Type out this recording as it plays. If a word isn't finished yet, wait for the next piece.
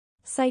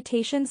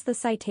Citations. The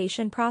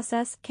citation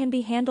process can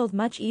be handled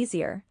much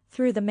easier,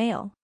 through the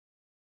mail.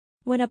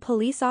 When a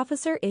police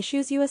officer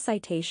issues you a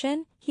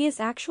citation, he is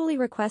actually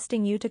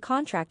requesting you to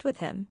contract with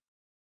him.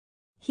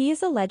 He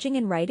is alleging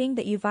in writing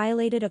that you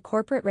violated a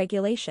corporate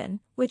regulation,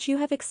 which you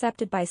have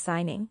accepted by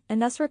signing,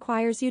 and thus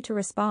requires you to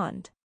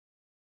respond.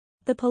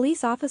 The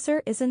police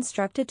officer is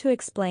instructed to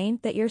explain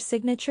that your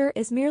signature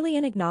is merely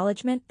an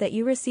acknowledgement that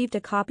you received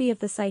a copy of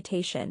the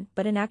citation,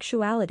 but in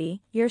actuality,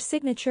 your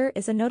signature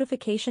is a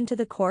notification to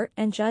the court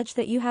and judge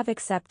that you have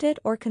accepted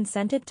or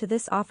consented to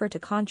this offer to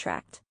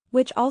contract,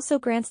 which also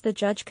grants the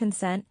judge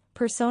consent,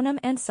 personam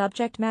and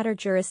subject matter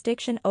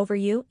jurisdiction over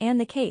you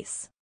and the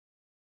case.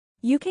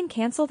 You can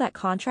cancel that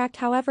contract,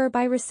 however,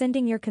 by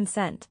rescinding your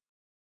consent.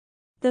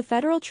 The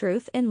Federal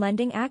Truth in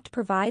Lending Act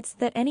provides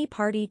that any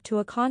party to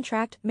a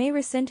contract may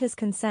rescind his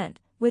consent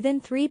within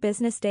 3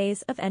 business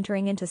days of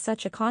entering into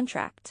such a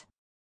contract.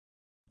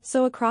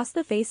 So across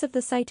the face of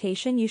the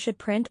citation you should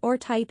print or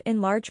type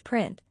in large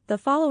print the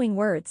following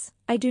words: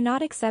 I do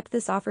not accept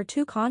this offer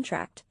to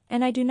contract,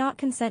 and I do not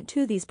consent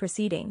to these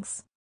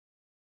proceedings.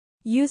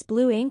 Use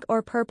blue ink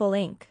or purple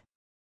ink.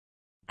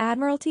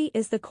 Admiralty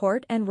is the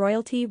court and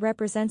royalty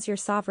represents your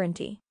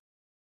sovereignty.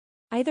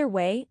 Either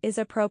way is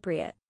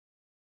appropriate.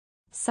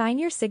 Sign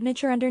your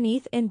signature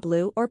underneath in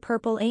blue or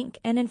purple ink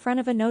and in front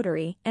of a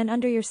notary and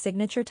under your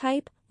signature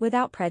type,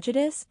 without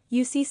prejudice,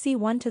 UCC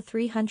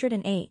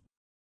 1-308.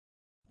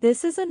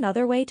 This is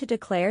another way to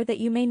declare that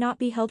you may not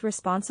be held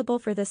responsible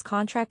for this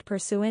contract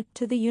pursuant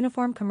to the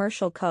Uniform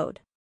Commercial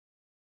Code.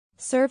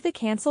 Serve the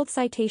cancelled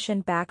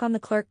citation back on the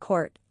clerk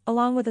court,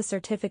 along with a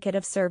certificate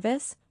of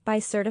service, by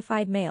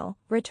certified mail,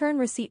 return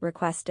receipt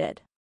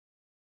requested.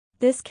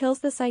 This kills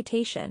the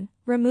citation,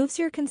 removes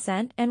your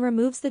consent and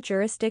removes the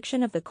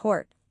jurisdiction of the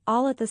court,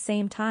 all at the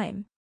same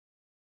time.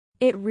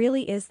 It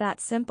really is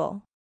that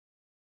simple.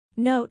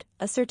 Note,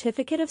 a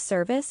certificate of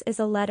service is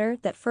a letter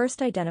that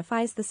first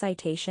identifies the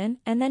citation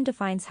and then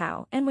defines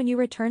how and when you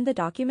return the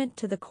document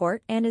to the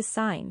court and is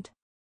signed.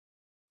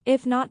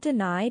 If not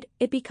denied,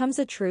 it becomes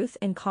a truth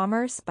in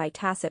commerce by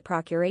tacit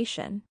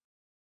procuration.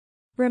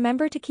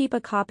 Remember to keep a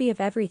copy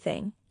of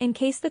everything, in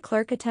case the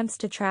clerk attempts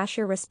to trash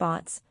your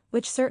response,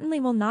 which certainly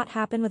will not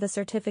happen with a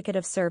certificate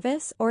of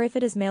service or if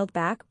it is mailed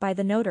back by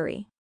the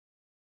notary.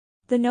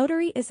 The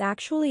notary is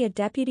actually a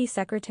deputy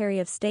secretary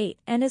of state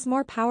and is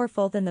more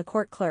powerful than the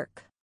court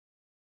clerk.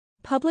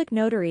 Public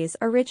notaries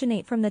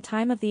originate from the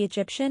time of the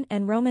Egyptian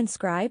and Roman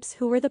scribes,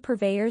 who were the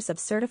purveyors of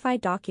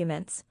certified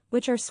documents,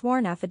 which are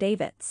sworn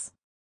affidavits.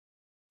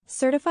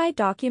 Certified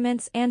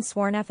documents and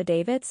sworn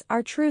affidavits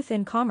are truth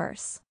in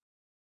commerce.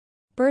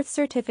 Birth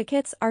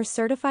certificates are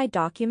certified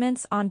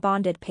documents on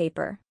bonded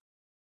paper.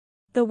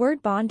 The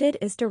word bonded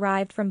is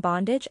derived from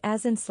bondage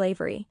as in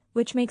slavery,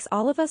 which makes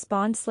all of us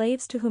bond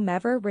slaves to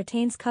whomever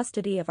retains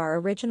custody of our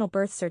original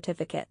birth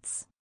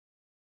certificates.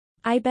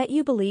 I bet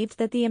you believed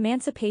that the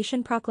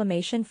Emancipation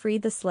Proclamation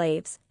freed the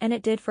slaves, and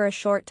it did for a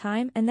short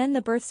time, and then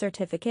the birth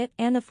certificate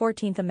and the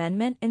 14th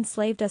Amendment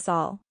enslaved us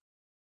all.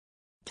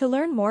 To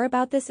learn more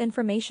about this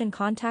information,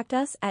 contact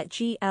us at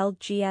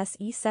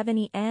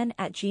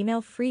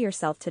glgse7en@gmail. Free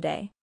yourself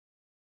today.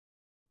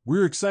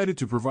 We're excited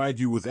to provide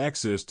you with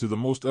access to the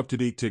most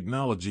up-to-date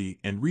technology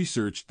and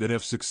research that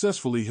have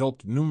successfully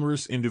helped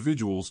numerous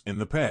individuals in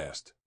the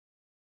past.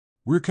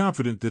 We're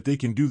confident that they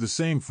can do the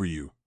same for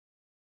you.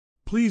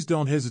 Please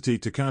don't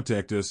hesitate to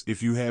contact us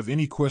if you have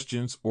any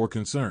questions or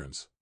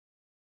concerns.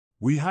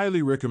 We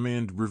highly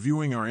recommend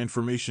reviewing our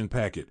information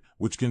packet,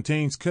 which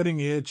contains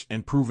cutting-edge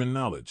and proven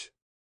knowledge.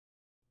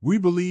 We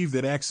believe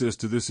that access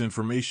to this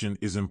information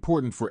is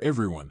important for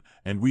everyone,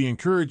 and we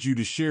encourage you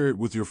to share it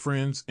with your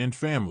friends and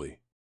family.